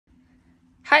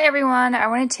Hi everyone, I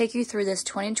want to take you through this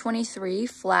 2023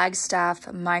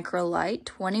 Flagstaff Micro Lite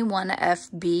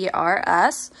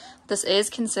 21FBRS. This is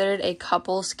considered a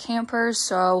couples camper,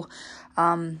 so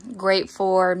great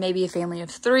for maybe a family of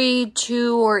 3,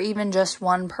 2, or even just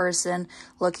one person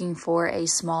looking for a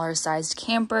smaller sized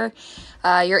camper.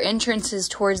 Your entrance is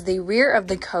towards the rear of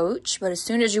the coach, but as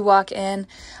soon as you walk in,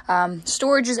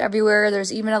 storage is everywhere.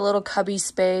 There's even a little cubby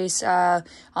space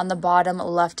on the bottom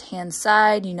left-hand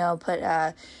side. Put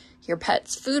your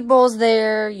pet's food bowls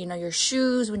there, your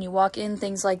shoes when you walk in,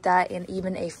 things like that, and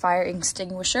even a fire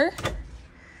extinguisher.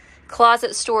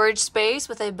 Closet storage space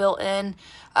with a built-in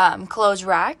clothes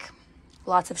rack.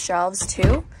 Lots of shelves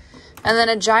too. And then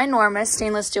a ginormous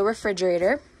stainless steel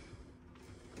refrigerator.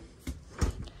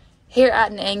 Here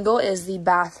at an angle is the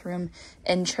bathroom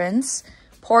entrance.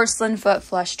 Porcelain foot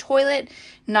flush toilet.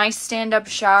 Nice stand-up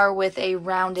shower with a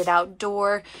rounded out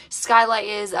door. Skylight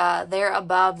is there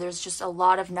above. There's just a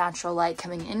lot of natural light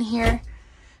coming in here.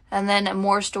 And then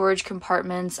more storage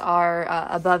compartments are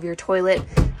above your toilet.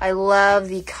 I love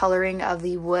the coloring of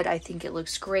the wood. I think it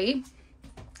looks great.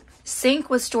 Sink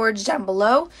with storage down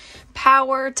below.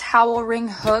 Power, towel ring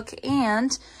hook,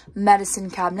 and medicine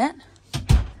cabinet.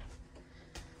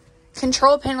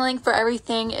 Control paneling for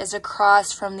everything is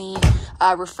across from the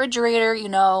refrigerator.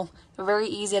 Very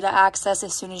easy to access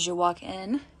as soon as you walk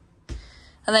in.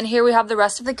 And then here we have the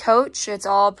rest of the coach. It's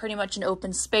all pretty much an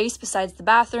open space besides the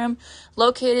bathroom.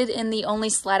 Located in the only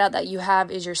slide out that you have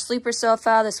is your sleeper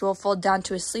sofa. This will fold down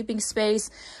to a sleeping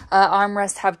space.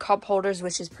 Armrests have cup holders,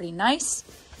 which is pretty nice.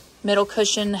 Middle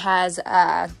cushion has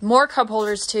more cup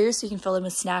holders too, so you can fill them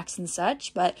with snacks and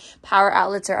such. But power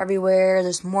outlets are everywhere.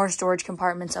 There's more storage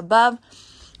compartments above.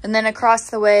 And then across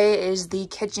the way is the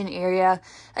kitchen area.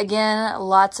 Again,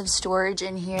 lots of storage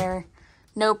in here.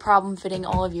 No problem fitting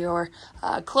all of your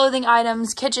clothing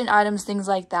items, kitchen items, things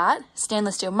like that.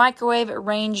 Stainless steel microwave,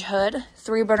 range hood,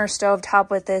 3-burner stove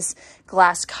top with this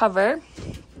glass cover.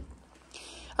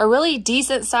 A really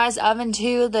decent sized oven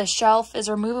too. The shelf is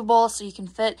removable so you can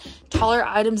fit taller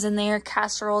items in there,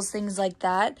 casseroles, things like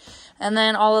that. And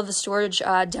then all of the storage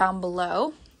down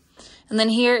below. And then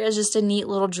here is just a neat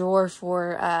little drawer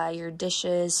for your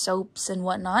dishes, soaps, and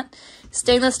whatnot.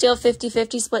 Stainless steel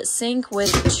 50/50 split sink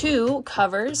with 2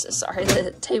 covers. Sorry,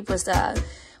 the tape was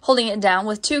holding it down.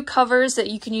 With 2 covers that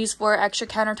you can use for extra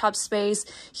countertop space.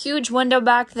 Huge window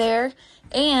back there.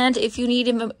 And if you need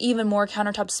even more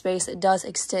countertop space, it does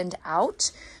extend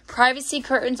out. Privacy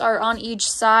curtains are on each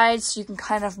side, so you can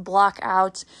kind of block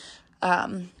out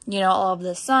all of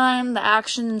the sun, the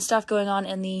action and stuff going on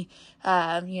in the,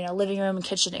 living room and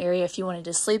kitchen area if you wanted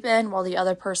to sleep in while the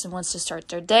other person wants to start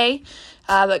their day.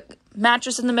 But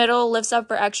mattress in the middle lifts up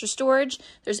for extra storage.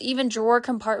 There's even drawer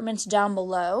compartments down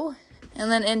below. And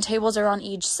then end tables are on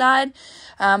each side.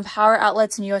 Power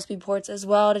outlets and USB ports as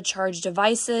well to charge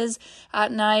devices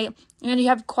at night. And you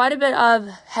have quite a bit of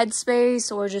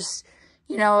headspace or just,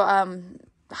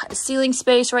 ceiling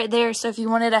space right there. So if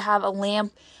you wanted to have a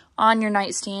lamp on your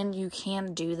nightstand, you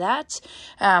can do that.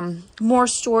 More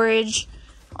storage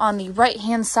on the right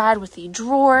hand side with the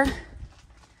drawer.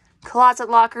 Closet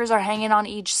lockers are hanging on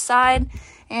each side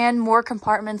and more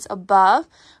compartments above.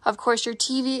 Of course, your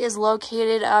TV is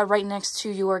located right next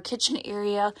to your kitchen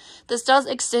area. This does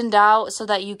extend out so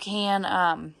that you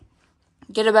can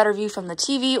get a better view from the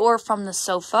TV or from the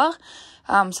sofa.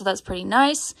 So that's pretty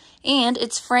nice. And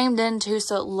it's framed in too,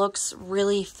 so it looks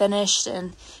really finished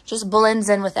and just blends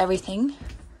in with everything.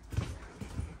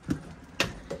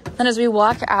 Then as we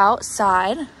walk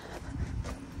outside,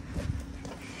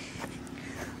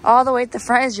 all the way at the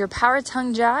front is your power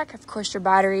tongue jack. Of course, your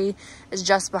battery is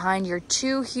just behind your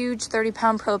 2 huge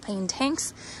 30-pound propane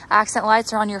tanks. Accent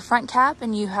lights are on your front cap,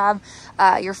 and you have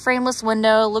your frameless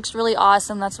window. Looks really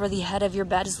awesome. That's where the head of your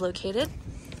bed is located.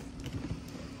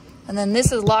 And then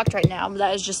this is locked right now, but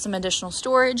that is just some additional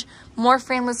storage. More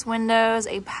frameless windows,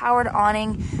 a powered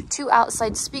awning, 2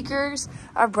 outside speakers,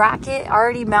 a bracket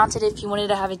already mounted if you wanted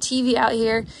to have a TV out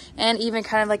here, and even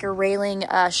kind of like a railing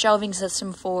shelving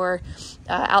system for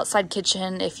outside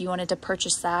kitchen if you wanted to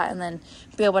purchase that and then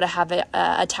be able to have it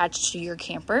attached to your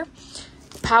camper.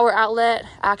 Power outlet,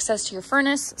 access to your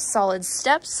furnace, solid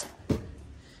steps,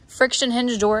 friction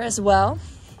hinge door as well,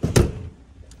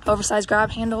 oversized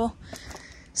grab handle,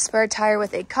 spare tire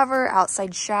with a cover,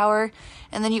 outside shower,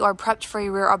 and then you are prepped for a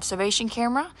rear observation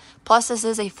camera. Plus, this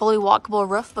is a fully walkable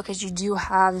roof because you do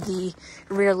have the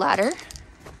rear ladder.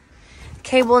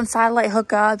 Cable and satellite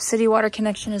hookup, city water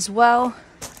connection as well.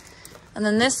 And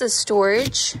then this is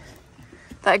storage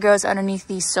that goes underneath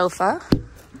the sofa.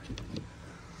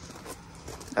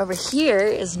 Over here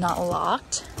is not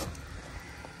locked.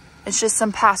 It's just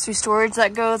some pass-through storage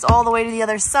that goes all the way to the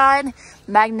other side.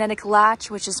 Magnetic latch,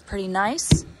 which is pretty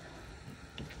nice.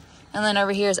 And then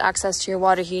over here is access to your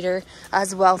water heater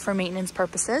as well for maintenance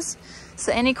purposes.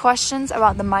 So any questions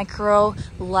about the Micro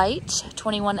Lite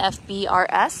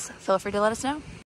 21FBRS, feel free to let us know.